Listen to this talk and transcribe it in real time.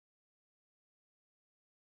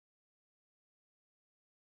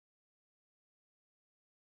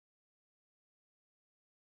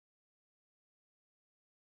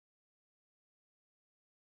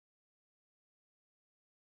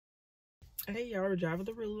Hey y'all, Driver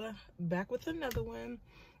the Ruler, back with another one.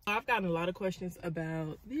 I've gotten a lot of questions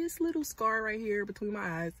about this little scar right here between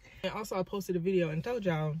my eyes. And also I posted a video and told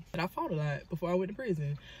y'all that I fought a lot before I went to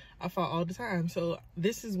prison. I fought all the time. So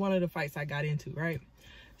this is one of the fights I got into, right?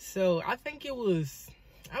 So I think I was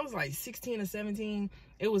like 16 or 17.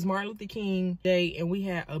 It was Martin Luther King Day and we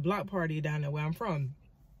had a block party down there where I'm from.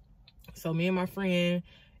 So me and my friend,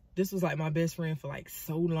 this was like my best friend for like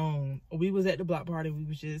so long. We was at the block party. We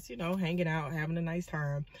was just, you know, hanging out, having a nice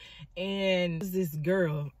time. And this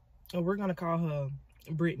girl, we're going to call her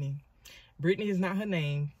Brittany. Brittany is not her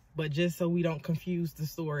name, but just so we don't confuse the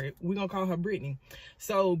story, we're going to call her Brittany.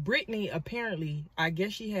 So Brittany, apparently, I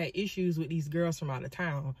guess she had issues with these girls from out of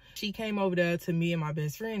town. She came over there to me and my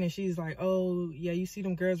best friend and she's like, oh, yeah, you see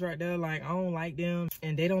them girls right there? Like, I don't like them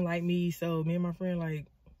and they don't like me. So me and my friend like,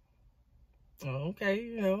 oh, okay,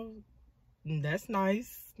 you know, that's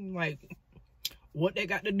nice. Like, what they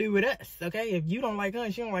got to do with us, okay? If you don't like her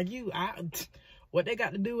and she don't like you, what they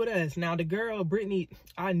got to do with us? Now, the girl, Brittany,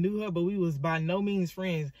 I knew her, but we was by no means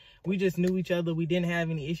friends. We just knew each other. We didn't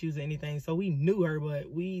have any issues or anything. So we knew her,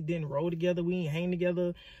 but we didn't roll together. We ain't hang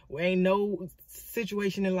together. We ain't no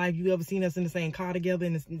situation in life you ever seen us in the same car together,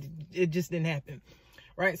 and it just didn't happen,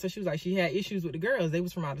 right? So she was like, she had issues with the girls. They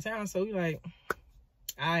was from out of town, so we like...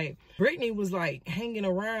 Brittany was like hanging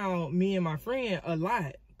around me and my friend a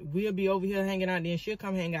lot. We'll be over here hanging out, then she'll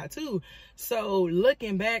come hang out too. So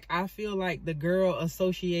looking back, I feel like the girl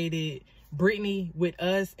associated Brittany with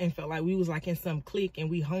us and felt like we was like in some clique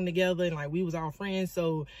and we hung together and like we was all friends.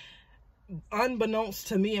 So unbeknownst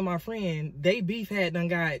to me and my friend, they beef had done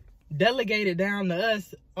got delegated down to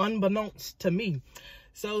us unbeknownst to me.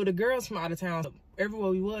 So the girls from out of town,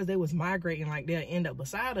 everywhere we was, they was migrating, like they'll end up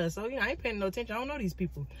beside us. So, you know, I ain't paying no attention. I don't know these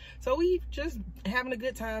people. So we just having a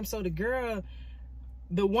good time. So the girl,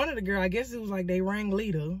 one of the girl, I guess it was like they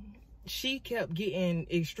ringleader, she kept getting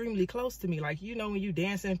extremely close to me. Like, you know, when you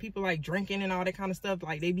dancing, people like drinking and all that kind of stuff,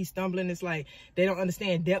 like they be stumbling. It's like they don't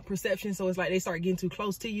understand depth perception. So it's like they start getting too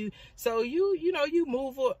close to you. So you know, you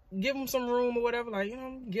move or give them some room or whatever, like, you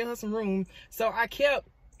know, give her some room. So I kept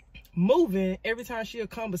moving. Every time she'll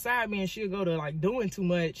come beside me and she'll go to like doing too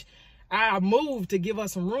much, I moved to give her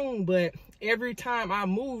some room, but every time I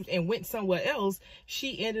moved and went somewhere else,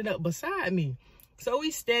 she ended up beside me. So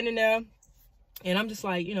we standing there and I'm just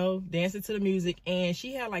like, you know, dancing to the music, and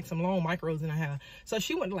she had like some long micros in her hair, so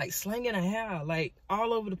she went like slinging her hair like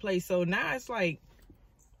all over the place. So now it's like,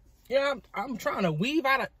 yeah, I'm trying to weave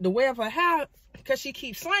out of the way of her hair because she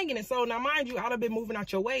keeps slinging it. So now mind you, I'd have been moving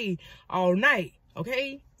out your way all night,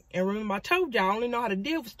 okay? And remember, I told y'all I only know how to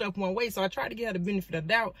deal with stuff one way. So I tried to get her the benefit of the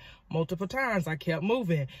doubt multiple times. I kept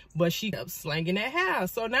moving, but she kept slinging that hair.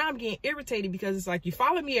 So now I'm getting irritated because it's like, you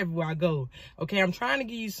follow me everywhere I go. Okay, I'm trying to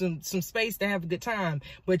give you some space to have a good time,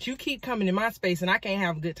 but you keep coming in my space and I can't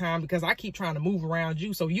have a good time because I keep trying to move around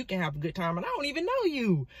you so you can have a good time, and I don't even know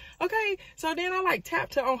you. Okay, so then I like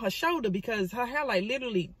tapped her on her shoulder because her hair like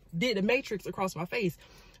literally did the matrix across my face.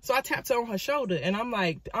 So I tapped her on her shoulder and I'm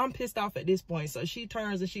like, I'm pissed off at this point. So she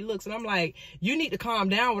turns and she looks and I'm like, you need to calm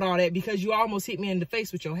down with all that because you almost hit me in the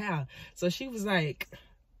face with your hair. So she was like,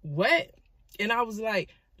 what? And I was like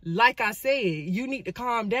I said, you need to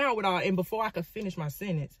calm down with all. And before I could finish my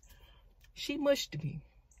sentence, she mushed me.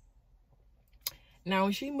 Now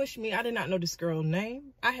when she mushed me, I did not know this girl's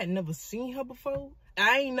name. I had never seen her before.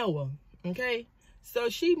 I ain't know her, okay? So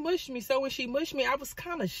she mushed me. So when she mushed me, I was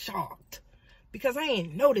kind of shocked, because I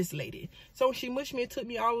ain't know this lady. So when she mushed me, it took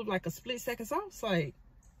me all of like a split second. So I was like,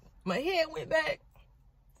 my head went back.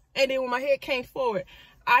 And then when my head came forward,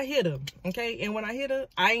 I hit her, okay? And when I hit her,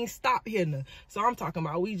 I ain't stopped hitting her. So I'm talking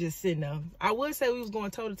about we just sitting there. I would say we was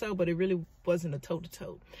going toe-to-toe, but it really wasn't a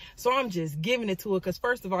toe-to-toe. So I'm just giving it to her because,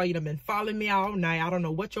 first of all, you done been following me all night. I don't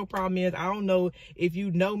know what your problem is. I don't know if you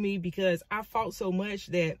know me, because I fought so much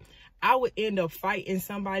that I would end up fighting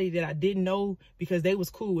somebody that I didn't know because they was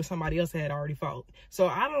cool with somebody else that had already fought. So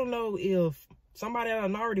I don't know if somebody that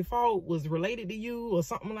had already fought was related to you or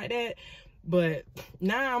something like that. But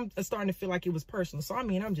now I'm starting to feel like it was personal. So I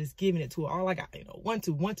mean, I'm just giving it to her. All I got, you know, 1,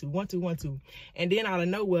 2, 1, 2, 1, 2, 1, 2. And then out of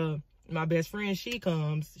nowhere, my best friend, she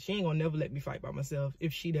comes. She ain't gonna never let me fight by myself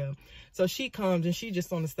if she does. So she comes and she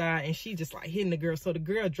just on the side and she just like hitting the girl. So the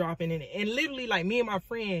girl dropping in it. And literally like me and my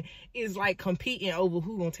friend is like competing over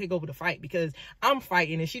who gonna take over the fight, because I'm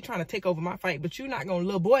fighting and she trying to take over my fight. But you're not gonna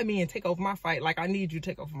little boy me and take over my fight like I need you to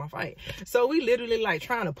take over my fight. So we literally like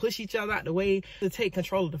trying to push each other out the way to take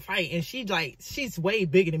control of the fight. And she's way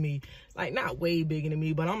bigger than me. Like not way bigger than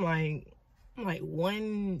me, but I'm like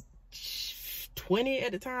 120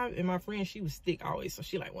 at the time, and my friend, she was thick always, so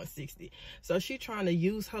she like 160. So she trying to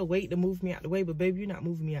use her weight to move me out the way, but baby, you're not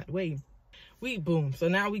moving me out the way. We boom. So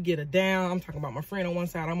now we get her down. I'm talking about my friend on one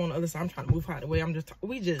side. I'm on the other side. I'm trying to move her out of the way.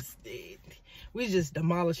 We just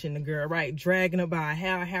demolishing the girl, right? Dragging her by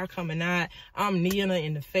her hair coming out. I'm kneeing her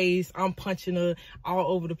in the face. I'm punching her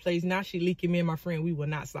all over the place. Now she leaking. Me and my friend, we will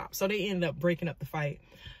not stop. So they ended up breaking up the fight.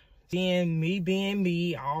 Being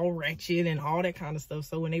me, all ratchet and all that kind of stuff.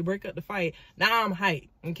 So when they break up the fight, now I'm hyped,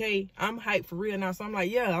 okay? I'm hyped for real now. So I'm like,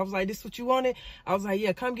 yeah. I was like, this what you wanted? I was like,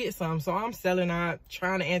 yeah, come get some. So I'm selling out,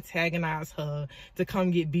 trying to antagonize her to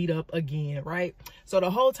come get beat up again, right? So the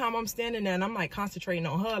whole time I'm standing there and I'm like concentrating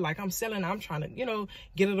on her, like I'm selling, I'm trying to, you know,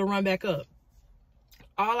 get her to run back up.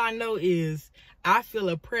 All I know is I feel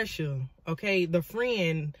a pressure, okay? The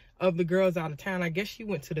friend of the girls out of town, I guess she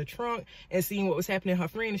went to the trunk and seen what was happening to her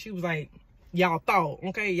friend, and she was like, y'all thought,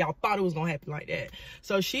 okay? Y'all thought it was gonna happen like that.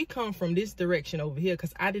 So she come from this direction over here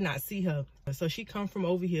because I did not see her. So she come from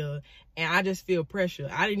over here and I just feel pressure.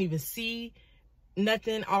 I didn't even see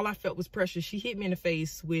nothing. All I felt was pressure. She hit me in the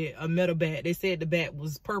face with a metal bat. They said the bat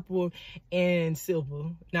was purple and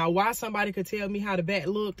silver. Now, why somebody could tell me how the bat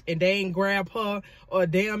looked and they ain't grab her or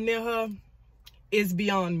damn near her, it's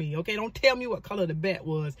beyond me, okay? Don't tell me what color the bat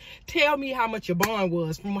was. Tell me how much your bond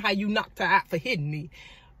was from how you knocked her out for hitting me.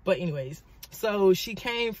 But anyways, so she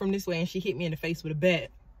came from this way and she hit me in the face with a bat.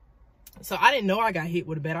 So I didn't know I got hit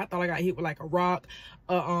with a bat. I thought I got hit with like a rock,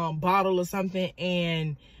 a bottle or something.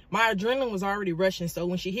 And my adrenaline was already rushing. So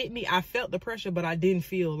when she hit me, I felt the pressure, but I didn't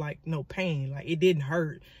feel like no pain. Like it didn't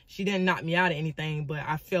hurt. She didn't knock me out or anything, but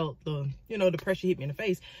I felt the, you know, the pressure hit me in the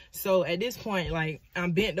face. So at this point, like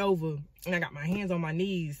I'm bent over and I got my hands on my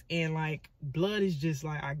knees and like blood is just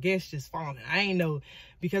like, I guess just falling. I ain't know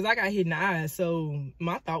because I got hit in the eyes. So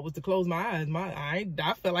my thought was to close my eyes.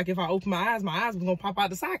 I felt like if I opened my eyes was gonna pop out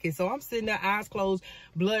the socket. So I'm sitting there, eyes closed,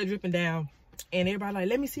 blood dripping down. And everybody like,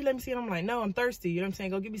 let me see. And I'm like, no, I'm thirsty. You know what I'm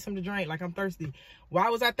saying? Go give me something to drink. Like, I'm thirsty. Why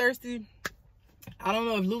was I thirsty? I don't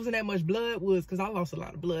know if losing that much blood was because I lost a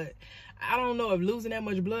lot of blood. I don't know if losing that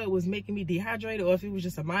much blood was making me dehydrated or if it was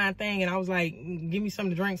just a mind thing. And I was like, give me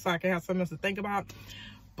something to drink so I can have something else to think about.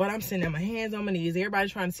 But I'm sitting there, my hands on my knees.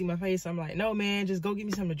 Everybody's trying to see my face. I'm like, no, man, just go give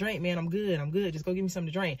me something to drink, man. I'm good. Just go give me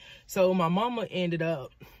something to drink. So my mama ended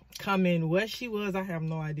up coming. What she was, I have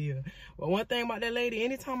no idea. But one thing about that lady,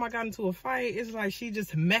 anytime I got into a fight, it's like she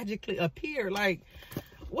just magically appeared. Like,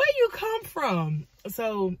 where you come from?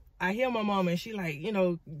 So I hear my mama and she like, you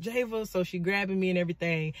know, Java. So she grabbing me and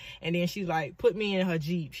everything. And then she like put me in her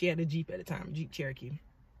Jeep. She had a Jeep at the time, Jeep Cherokee.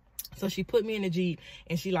 So she put me in the Jeep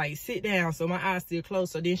and she like sit down. So my eyes still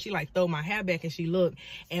closed. So then she like throw my hair back and she looked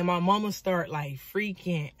and my mama start like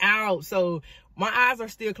freaking out. So my eyes are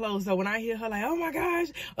still closed. So when I hear her like, oh my gosh,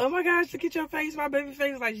 look at your face, my baby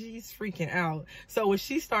face, like she's freaking out. So when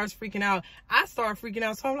she starts freaking out, I start freaking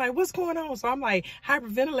out. So I'm like, what's going on? So I'm like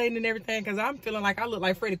hyperventilating and everything because I'm feeling like I look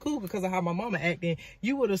like Freddy Krueger because of how my mama acting.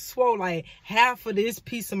 You would have swore like half of this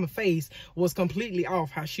piece of my face was completely off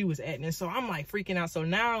how she was acting. So I'm like freaking out. So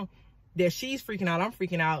now that she's freaking out, I'm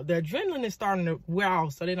freaking out. The adrenaline is starting to wear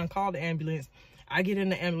off. So they done called the ambulance. I get in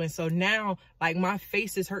the ambulance. So now, like, my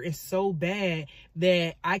face is hurting so bad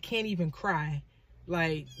that I can't even cry.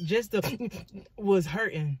 Like, just the was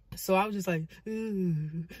hurting. So I was just like,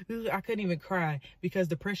 I couldn't even cry because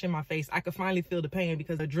the pressure in my face. I could finally feel the pain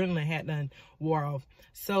because the adrenaline had done wore off.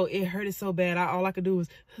 So it hurted so bad. All I could do was,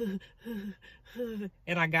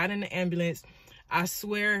 and I got in the ambulance. I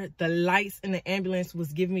swear the lights in the ambulance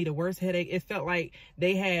was giving me the worst headache. It felt like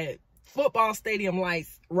they had football stadium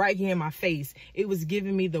lights right here in my face. It was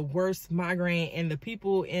giving me the worst migraine, and the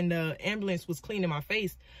people in the ambulance was cleaning my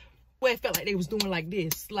face. Well, it felt like they was doing like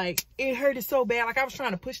this. Like, it hurted so bad. Like, I was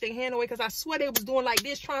trying to push their hand away because I swear they was doing like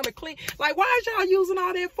this, trying to clean. Like, why is y'all using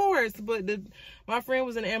all that force? But my friend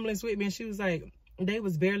was in the ambulance with me, and she was like, they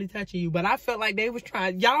was barely touching you. But I felt like they was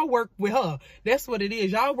trying. Y'all work with her. That's what it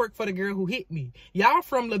is. Y'all work for the girl who hit me. Y'all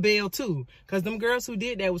from LaBelle too, because them girls who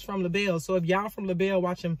did that was from LaBelle. So if y'all from LaBelle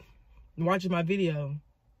watching my video,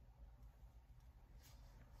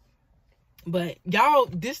 but y'all,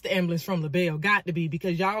 this the ambulance from LaBelle, got to be,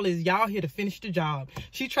 because y'all here to finish the job.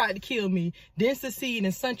 She tried to kill me, then succeed,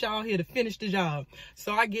 and sent y'all here to finish the job.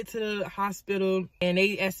 So I get to the hospital and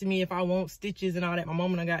they asking me if I want stitches and all that. My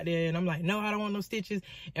mama done got there and I'm like, no, I don't want no stitches.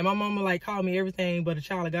 And my mama like called me everything but a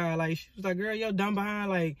child of God. Like, she was like, girl, you're dumb behind,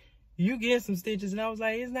 like, you get some stitches. And I was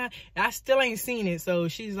like, it's not, I still ain't seen it. So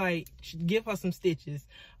she's like, give her some stitches.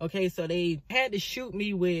 Okay, so they had to shoot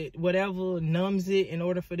me with whatever numbs it in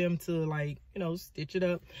order for them to, like, you know, stitch it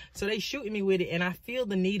up. So they shooting me with it and I feel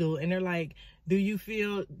the needle and they're like, do you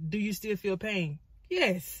still feel pain?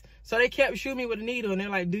 Yes. So they kept shooting me with a needle and they're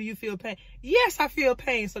like, do you feel pain? Yes, I feel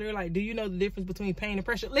pain. So they're like, do you know the difference between pain and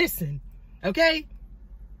pressure? Listen, okay?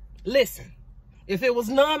 Listen, if it was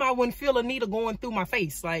numb, I wouldn't feel a needle going through my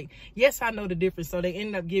face. Like, yes, I know the difference. So they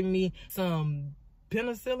ended up giving me some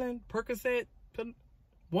penicillin, Percocet,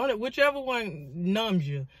 whichever one numbs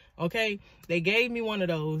you, okay? They gave me one of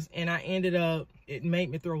those, and I ended up, it made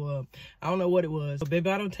me throw up. I don't know what it was. But baby,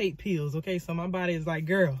 I don't take pills, okay? So my body is like,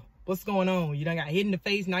 girl, what's going on? You done got hit in the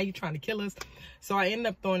face, now you trying to kill us? So I ended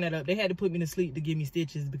up throwing that up. They had to put me to sleep to give me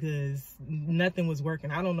stitches because nothing was working.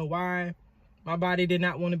 I don't know why. My body did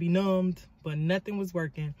not want to be numbed, but nothing was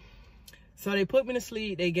working. So they put me to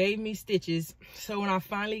sleep. They gave me stitches. So when I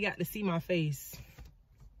finally got to see my face,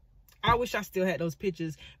 I wish I still had those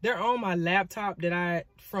pictures. They're on my laptop that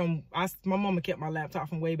my mama kept my laptop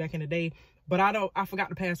from way back in the day, but I forgot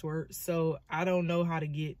the password, so I don't know how to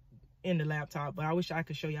get in the laptop, but I wish I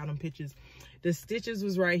could show y'all them pictures. The stitches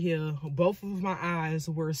was right here. Both of my eyes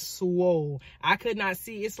were swole. I could not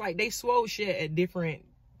see. It's like they swole shut at different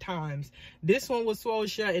times. This one was swole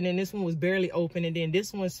shut, and then this one was barely open, and then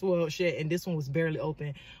this one swole shut, and this one was barely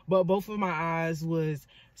open. But both of my eyes was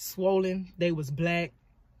swollen. They was black.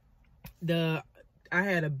 I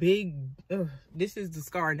had a big, this is the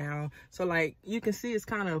scar now. So like, you can see it's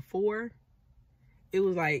kind of 4. It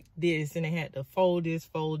was like this, and they had to fold this,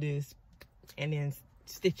 and then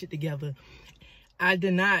stitch it together. I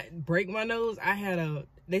did not break my nose.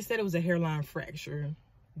 They said it was a hairline fracture,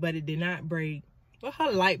 but it did not break. Well,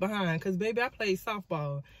 her light behind, because baby, I played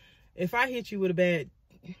softball. If I hit you with a bat,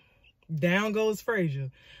 down goes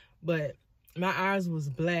Frazier. But my eyes was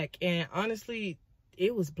black, and honestly,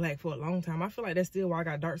 it was black for a long time. I feel like that's still why I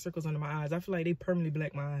got dark circles under my eyes. I feel like they permanently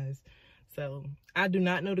black my eyes. So I do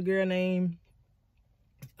not know the girl name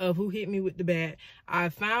of who hit me with the bat. I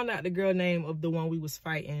found out the girl name of the one we was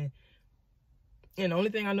fighting. And the only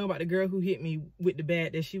thing I know about the girl who hit me with the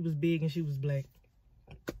bat, that she was big and she was black.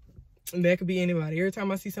 And that could be anybody. Every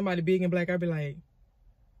time I see somebody big and black, I be like,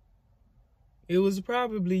 it was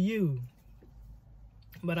probably you.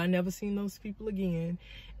 But I never seen those people again.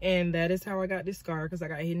 And that is how I got this scar, because I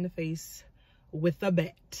got hit in the face with a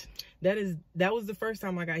bat. That was the first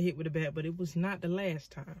time I got hit with a bat, but it was not the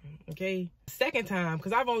last time, okay? Second time,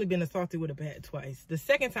 because I've only been assaulted with a bat twice. The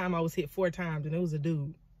second time I was hit 4 times, and it was a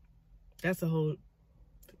dude.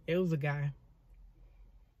 It was a guy.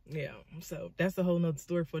 Yeah, so that's a whole nother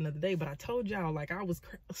story for another day. But I told y'all, like, I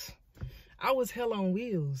was hell on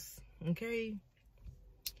wheels, okay?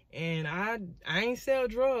 And I ain't sell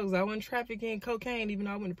drugs. I wasn't trafficking cocaine, even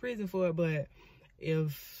though I went to prison for it. But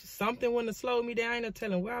if something wouldn't have slowed me down, I ain't no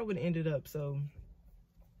telling where I would have ended up. So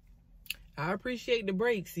I appreciate the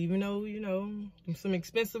breaks, even though, you know, some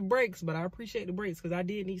expensive breaks. But I appreciate the breaks because I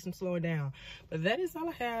did need some slowing down. But that is all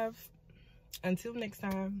I have. Until next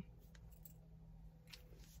time.